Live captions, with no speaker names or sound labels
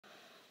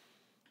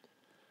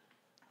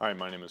Hi,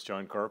 my name is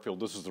John Garfield.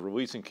 This is the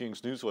Releasing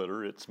Kings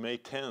newsletter. It's May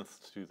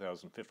 10th,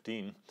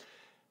 2015.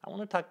 I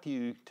want to talk to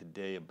you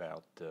today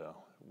about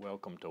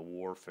Welcome to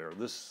Warfare.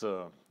 This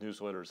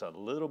newsletter is a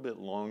little bit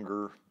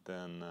longer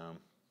than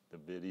the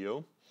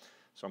video,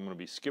 so I'm going to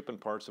be skipping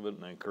parts of it,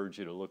 and I encourage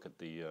you to look at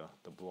the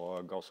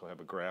blog. Also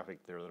have a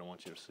graphic there that I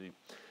want you to see.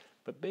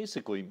 But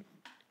basically,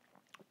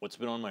 what's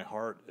been on my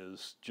heart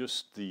is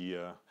just the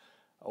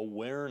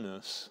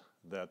awareness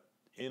that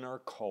in our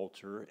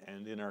culture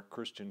and in our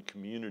Christian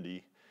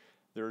community,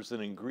 there's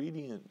an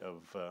ingredient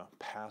of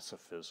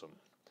pacifism.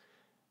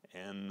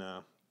 And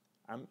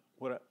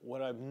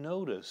what I've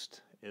noticed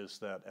is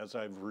that as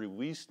I've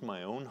released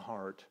my own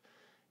heart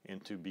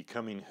into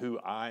becoming who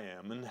I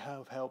am and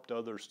have helped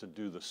others to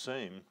do the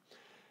same,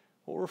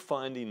 what we're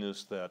finding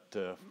is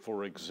that,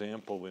 for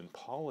example, in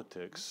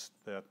politics,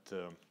 that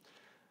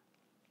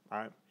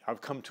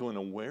I've come to an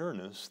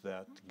awareness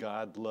that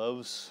God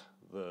loves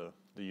the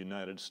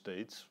United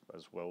States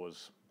as well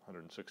as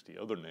 160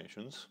 other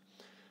nations,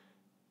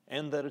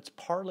 and that it's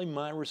partly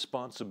my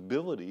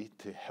responsibility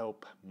to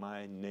help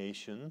my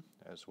nation,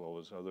 as well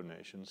as other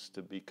nations,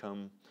 to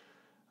become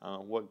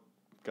what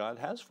God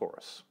has for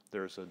us.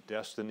 There's a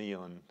destiny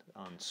on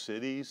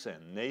cities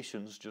and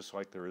nations, just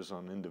like there is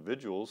on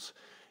individuals,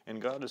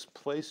 and God has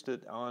placed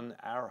it on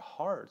our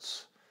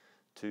hearts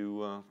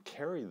to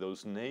carry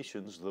those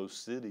nations, those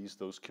cities,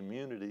 those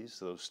communities,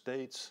 those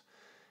states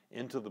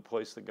into the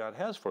place that God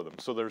has for them.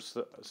 So there's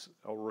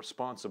a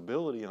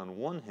responsibility on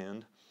one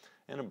hand,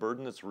 and a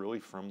burden that's really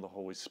from the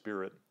Holy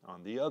Spirit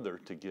on the other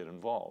to get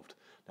involved.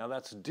 Now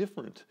that's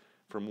different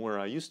from where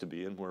I used to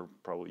be, and where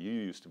probably you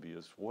used to be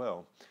as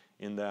well,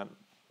 in that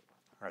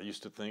I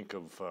used to think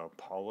of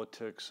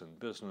politics and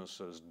business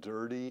as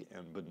dirty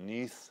and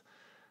beneath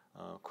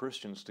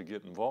Christians to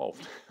get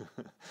involved.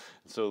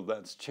 So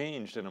that's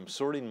changed, and I'm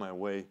sorting my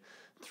way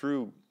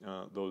through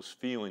those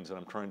feelings, and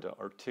I'm trying to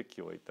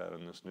articulate that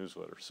in this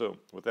newsletter. So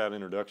with that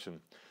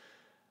introduction,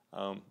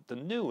 the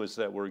new is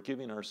that we're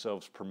giving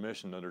ourselves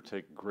permission to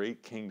undertake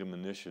great kingdom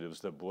initiatives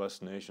that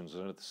bless nations,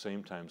 and at the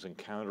same time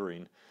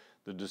encountering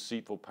the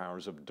deceitful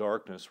powers of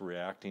darkness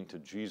reacting to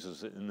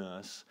Jesus in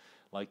us.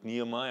 Like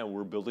Nehemiah,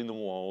 we're building the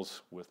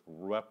walls with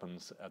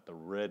weapons at the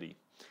ready.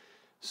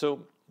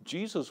 So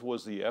Jesus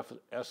was the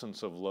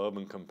essence of love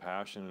and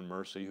compassion and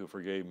mercy, who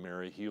forgave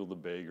Mary, healed the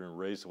beggar, and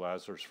raised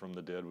Lazarus from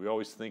the dead. We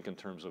always think in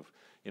terms of,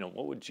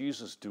 what would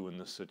Jesus do in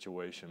this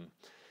situation?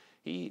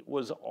 He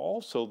was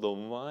also the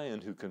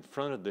lion who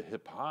confronted the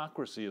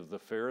hypocrisy of the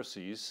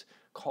Pharisees,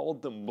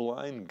 called them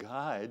blind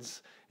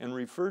guides, and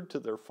referred to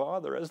their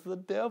father as the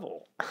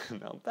devil.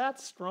 Now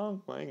that's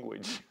strong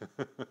language.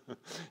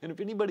 And if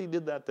anybody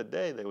did that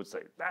today, they would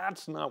say,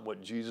 that's not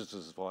what Jesus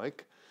is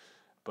like.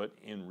 But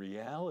in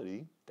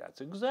reality, that's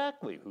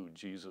exactly who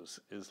Jesus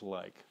is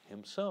like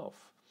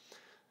himself.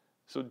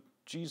 So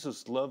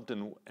Jesus loved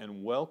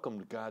and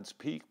welcomed God's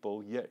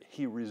people, yet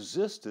he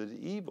resisted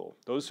evil.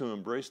 Those who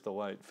embraced the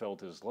light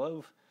felt his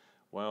love,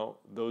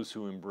 while those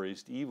who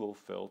embraced evil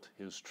felt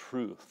his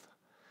truth.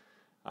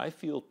 I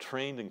feel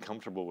trained and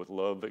comfortable with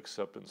love,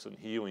 acceptance, and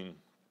healing,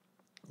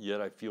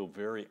 yet I feel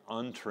very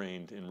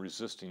untrained in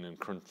resisting and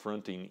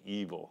confronting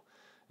evil,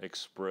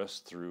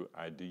 expressed through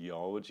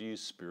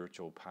ideologies,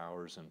 spiritual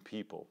powers, and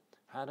people.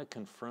 How to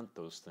confront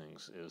those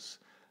things is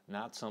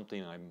not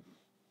something I'm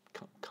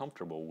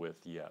comfortable with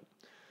yet.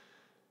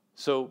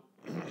 So,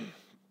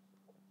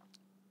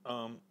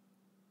 and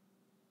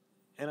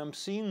I'm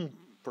seeing,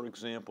 for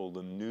example,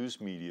 the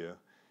news media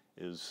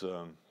is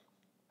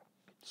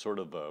sort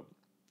of a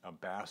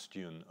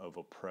bastion of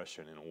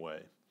oppression in a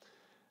way.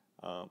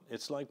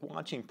 It's like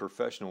watching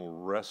professional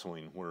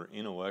wrestling where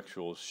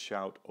intellectuals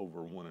shout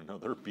over one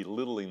another,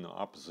 belittling the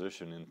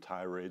opposition in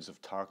tirades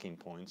of talking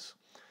points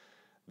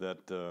that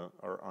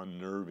are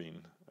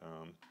unnerving.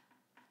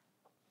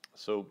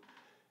 So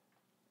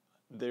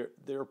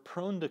they're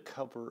prone to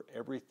cover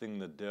everything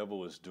the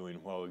devil is doing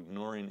while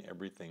ignoring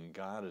everything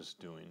God is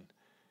doing.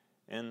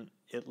 And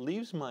it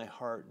leaves my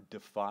heart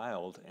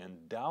defiled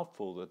and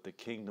doubtful that the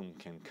kingdom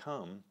can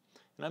come.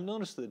 And I've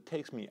noticed that it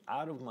takes me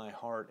out of my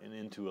heart and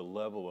into a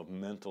level of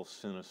mental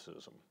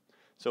cynicism.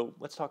 So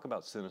let's talk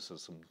about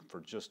cynicism for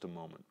just a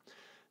moment.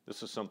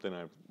 This is something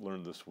I've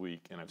learned this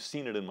week, and I've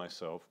seen it in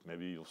myself.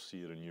 Maybe you'll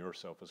see it in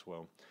yourself as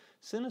well.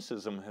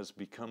 Cynicism has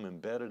become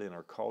embedded in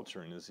our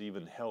culture and is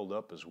even held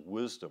up as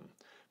wisdom.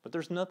 But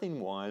there's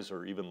nothing wise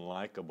or even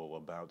likable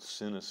about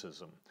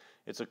cynicism.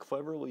 It's a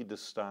cleverly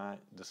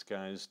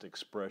disguised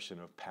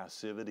expression of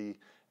passivity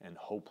and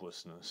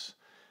hopelessness.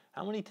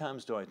 How many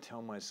times do I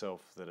tell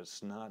myself that it's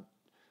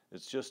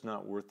just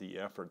not worth the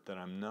effort, that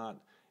I'm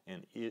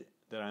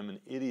an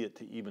idiot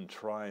to even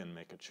try and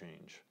make a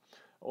change?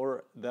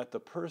 Or that the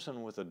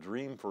person with a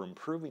dream for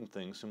improving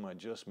things whom I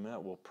just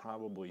met will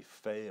probably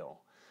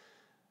fail.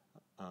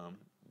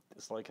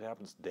 It's like it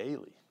happens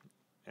daily.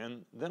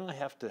 And then I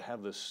have to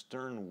have this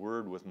stern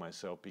word with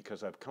myself,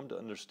 because I've come to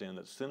understand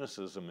that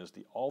cynicism is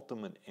the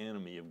ultimate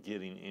enemy of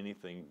getting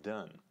anything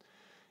done.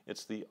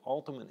 It's the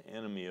ultimate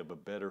enemy of a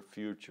better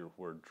future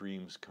where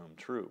dreams come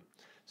true.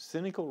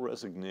 Cynical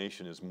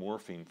resignation is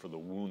morphine for the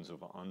wounds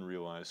of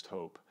unrealized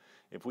hope.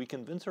 If we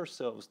convince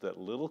ourselves that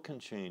little can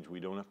change, we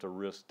don't have to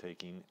risk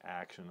taking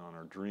action on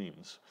our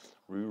dreams.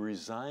 We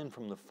resign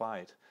from the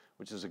fight,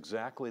 which is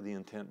exactly the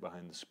intent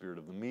behind the spirit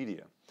of the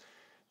media.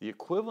 The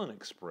equivalent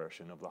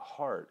expression of the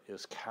heart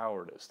is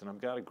cowardice. And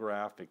I've got a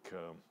graphic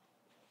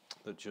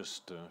that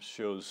just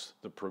shows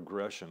the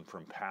progression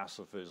from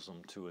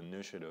pacifism to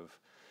initiative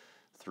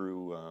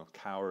through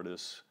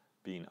cowardice,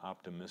 being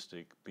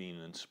optimistic, being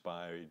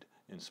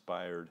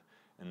inspired,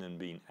 and then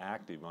being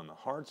active on the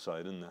heart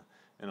side. And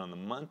on the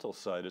mental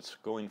side, it's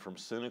going from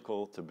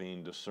cynical to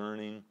being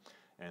discerning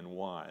and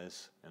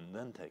wise, and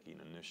then taking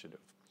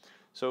initiative.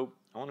 So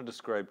I want to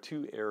describe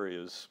two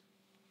areas.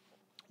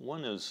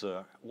 One is,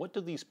 what do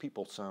these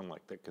people sound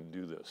like that can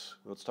do this?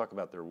 Let's talk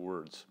about their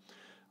words.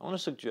 I want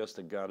to suggest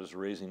that God is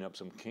raising up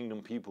some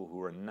kingdom people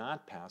who are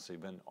not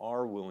passive and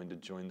are willing to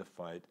join the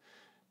fight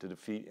to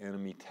defeat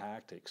enemy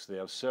tactics. They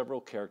have several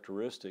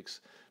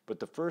characteristics, but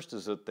the first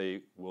is that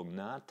they will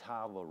not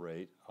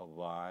tolerate a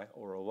lie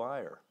or a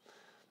liar.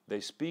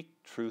 They speak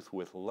truth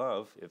with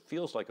love. It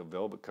feels like a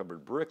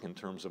velvet-covered brick in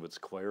terms of its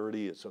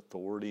clarity, its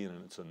authority,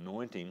 and its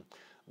anointing.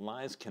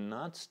 Lies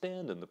cannot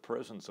stand in the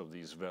presence of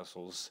these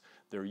vessels.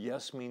 Their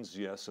yes means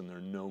yes, and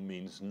their no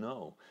means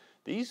no.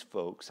 These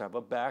folks have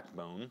a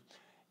backbone,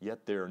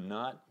 yet they're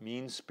not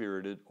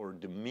mean-spirited or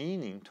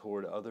demeaning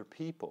toward other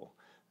people.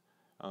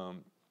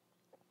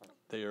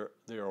 They are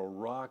a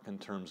rock in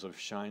terms of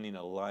shining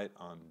a light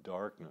on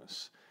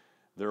darkness.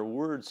 Their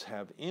words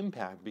have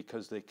impact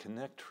because they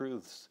connect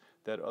truths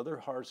that other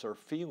hearts are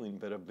feeling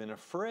but have been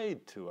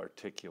afraid to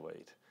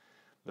articulate.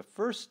 The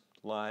first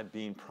lie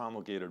being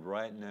promulgated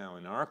right now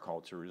in our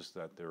culture is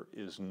that there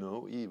is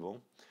no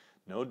evil,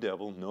 no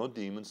devil, no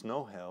demons,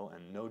 no hell,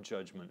 and no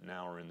judgment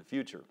now or in the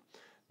future.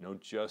 No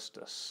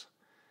justice.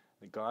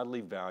 The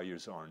godly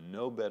values are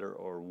no better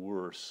or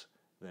worse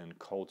than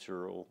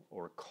cultural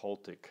or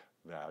cultic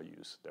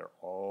values. They're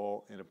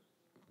all in a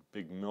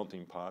big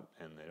melting pot,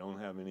 and they don't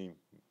have any,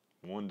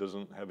 one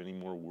doesn't have any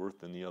more worth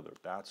than the other.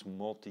 That's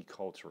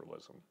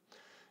multiculturalism.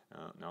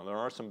 Now there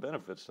are some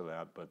benefits to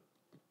that, but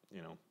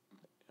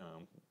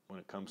when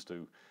it comes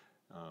to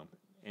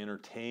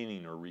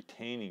entertaining or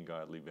retaining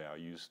godly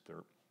values,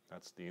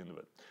 that's the end of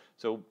it.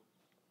 So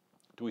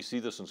do we see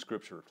this in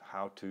Scripture?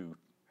 How to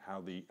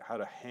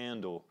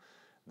handle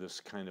this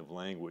kind of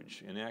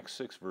language? In Acts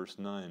 6 verse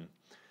 9,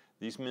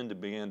 these men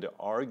began to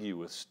argue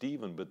with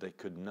Stephen, but they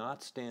could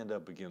not stand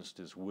up against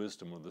his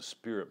wisdom or the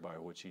spirit by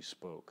which he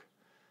spoke.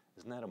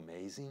 Isn't that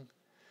amazing?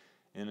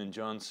 And in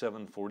John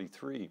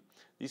 7:43,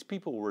 these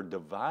people were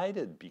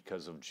divided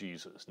because of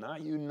Jesus,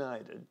 not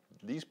united.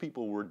 These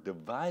people were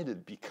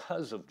divided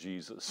because of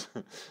Jesus.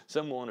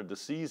 Some wanted to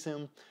seize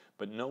him,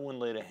 but no one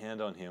laid a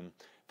hand on him.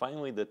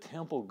 Finally, the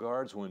temple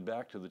guards went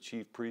back to the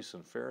chief priests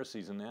and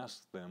Pharisees and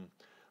asked them,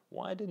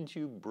 "Why didn't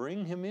you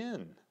bring him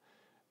in?"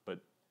 But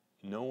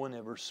no one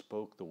ever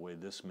spoke the way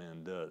this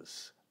man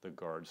does, the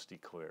guards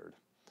declared.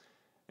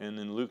 And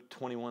in Luke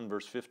 21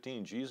 verse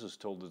 15, Jesus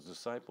told his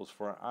disciples,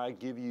 "For I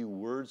give you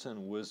words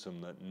and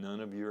wisdom that none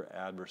of your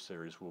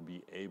adversaries will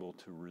be able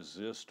to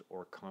resist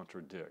or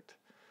contradict."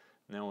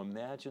 Now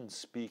imagine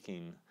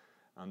speaking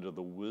under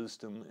the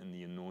wisdom and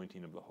the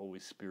anointing of the Holy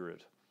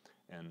Spirit,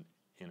 and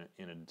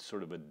in a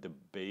sort of a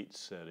debate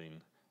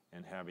setting,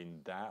 and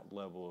having that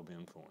level of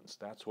influence.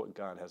 That's what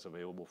God has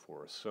available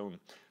for us. So in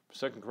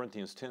 2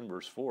 Corinthians 10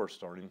 verse 4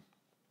 starting,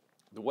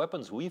 "The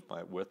weapons we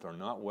fight with are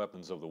not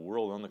weapons of the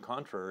world. On the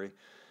contrary,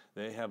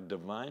 they have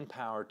divine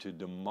power to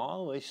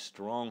demolish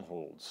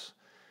strongholds.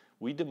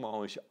 We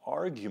demolish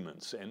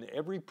arguments and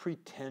every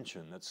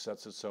pretension that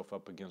sets itself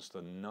up against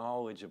the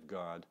knowledge of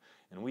God,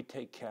 and we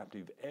take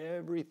captive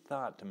every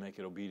thought to make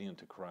it obedient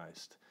to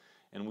Christ.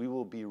 And we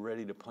will be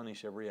ready to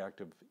punish every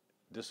act of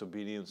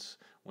disobedience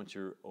once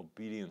your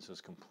obedience is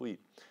complete."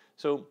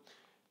 So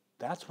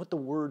that's what the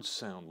words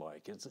sound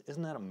like.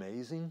 Isn't that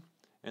amazing?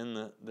 And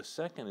the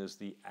second is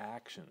the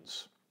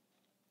actions.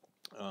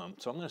 So I'm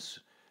going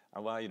to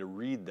allow you to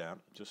read that.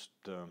 Just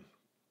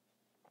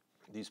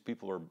these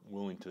people are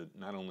willing to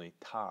not only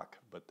talk,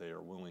 but they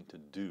are willing to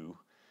do.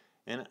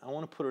 And I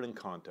want to put it in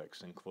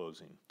context in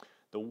closing.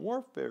 The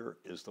warfare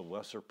is the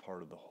lesser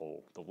part of the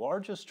whole. The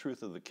largest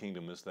truth of the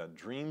kingdom is that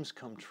dreams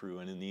come true,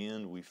 and in the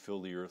end we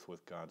fill the earth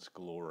with God's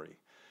glory.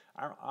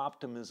 Our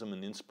optimism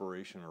and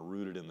inspiration are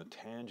rooted in the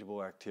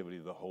tangible activity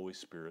of the Holy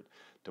Spirit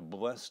to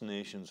bless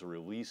nations,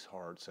 release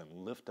hearts,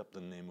 and lift up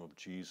the name of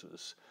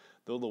Jesus.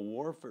 Though the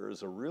warfare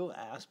is a real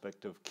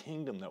aspect of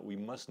kingdom that we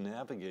must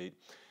navigate,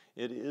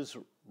 it is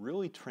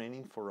really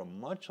training for a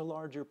much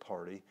larger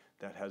party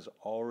that has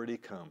already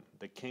come.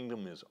 The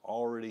kingdom is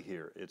already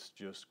here. It's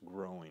just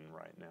growing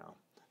right now.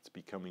 It's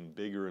becoming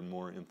bigger and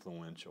more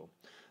influential.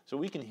 So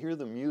we can hear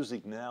the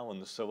music now,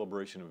 and the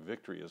celebration of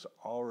victory has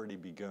already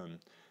begun.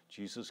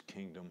 Jesus'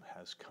 kingdom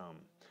has come.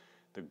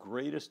 The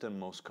greatest and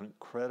most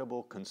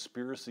credible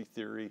conspiracy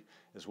theory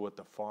is what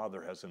the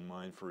Father has in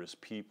mind for his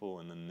people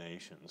and the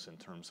nations in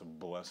terms of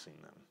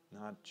blessing them,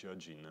 not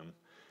judging them,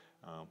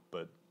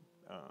 but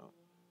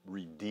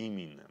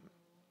redeeming them.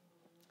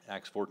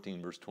 Acts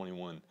 14, verse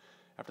 21.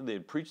 After they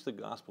had preached the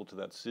gospel to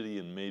that city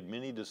and made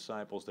many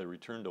disciples, they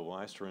returned to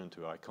Lystra and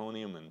to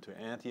Iconium and to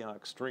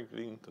Antioch,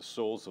 strengthening the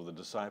souls of the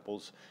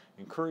disciples,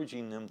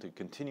 encouraging them to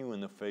continue in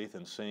the faith,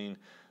 and saying,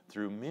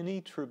 through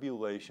many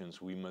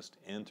tribulations we must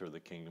enter the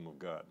kingdom of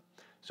God.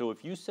 So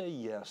if you say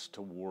yes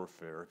to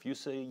warfare, if you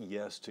say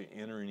yes to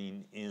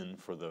entering in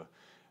for the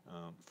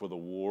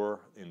war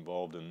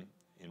involved in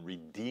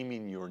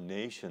redeeming your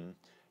nation,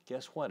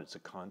 guess what? It's a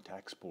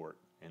contact sport.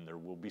 And there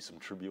will be some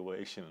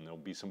tribulation and there'll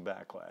be some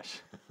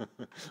backlash.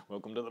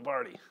 Welcome to the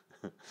party.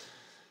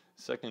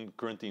 2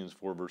 Corinthians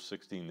 4, verse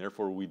 16.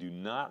 Therefore we do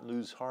not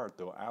lose heart,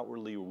 though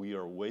outwardly we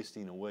are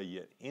wasting away,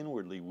 yet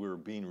inwardly we are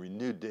being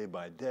renewed day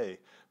by day.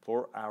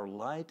 For our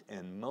light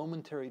and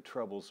momentary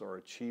troubles are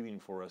achieving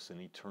for us an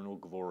eternal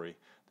glory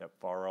that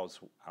far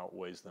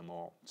outweighs them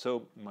all.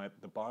 So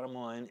the bottom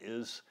line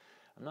is,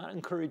 I'm not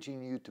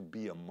encouraging you to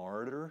be a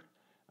martyr.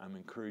 I'm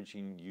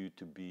encouraging you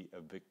to be a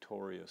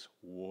victorious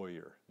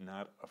warrior,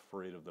 not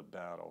afraid of the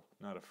battle,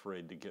 not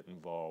afraid to get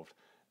involved,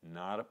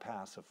 not a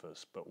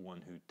pacifist, but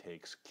one who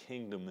takes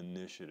kingdom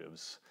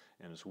initiatives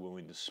and is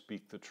willing to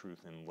speak the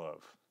truth in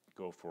love.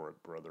 Go for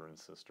it, brother and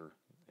sister.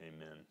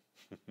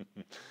 Amen.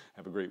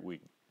 Have a great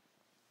week.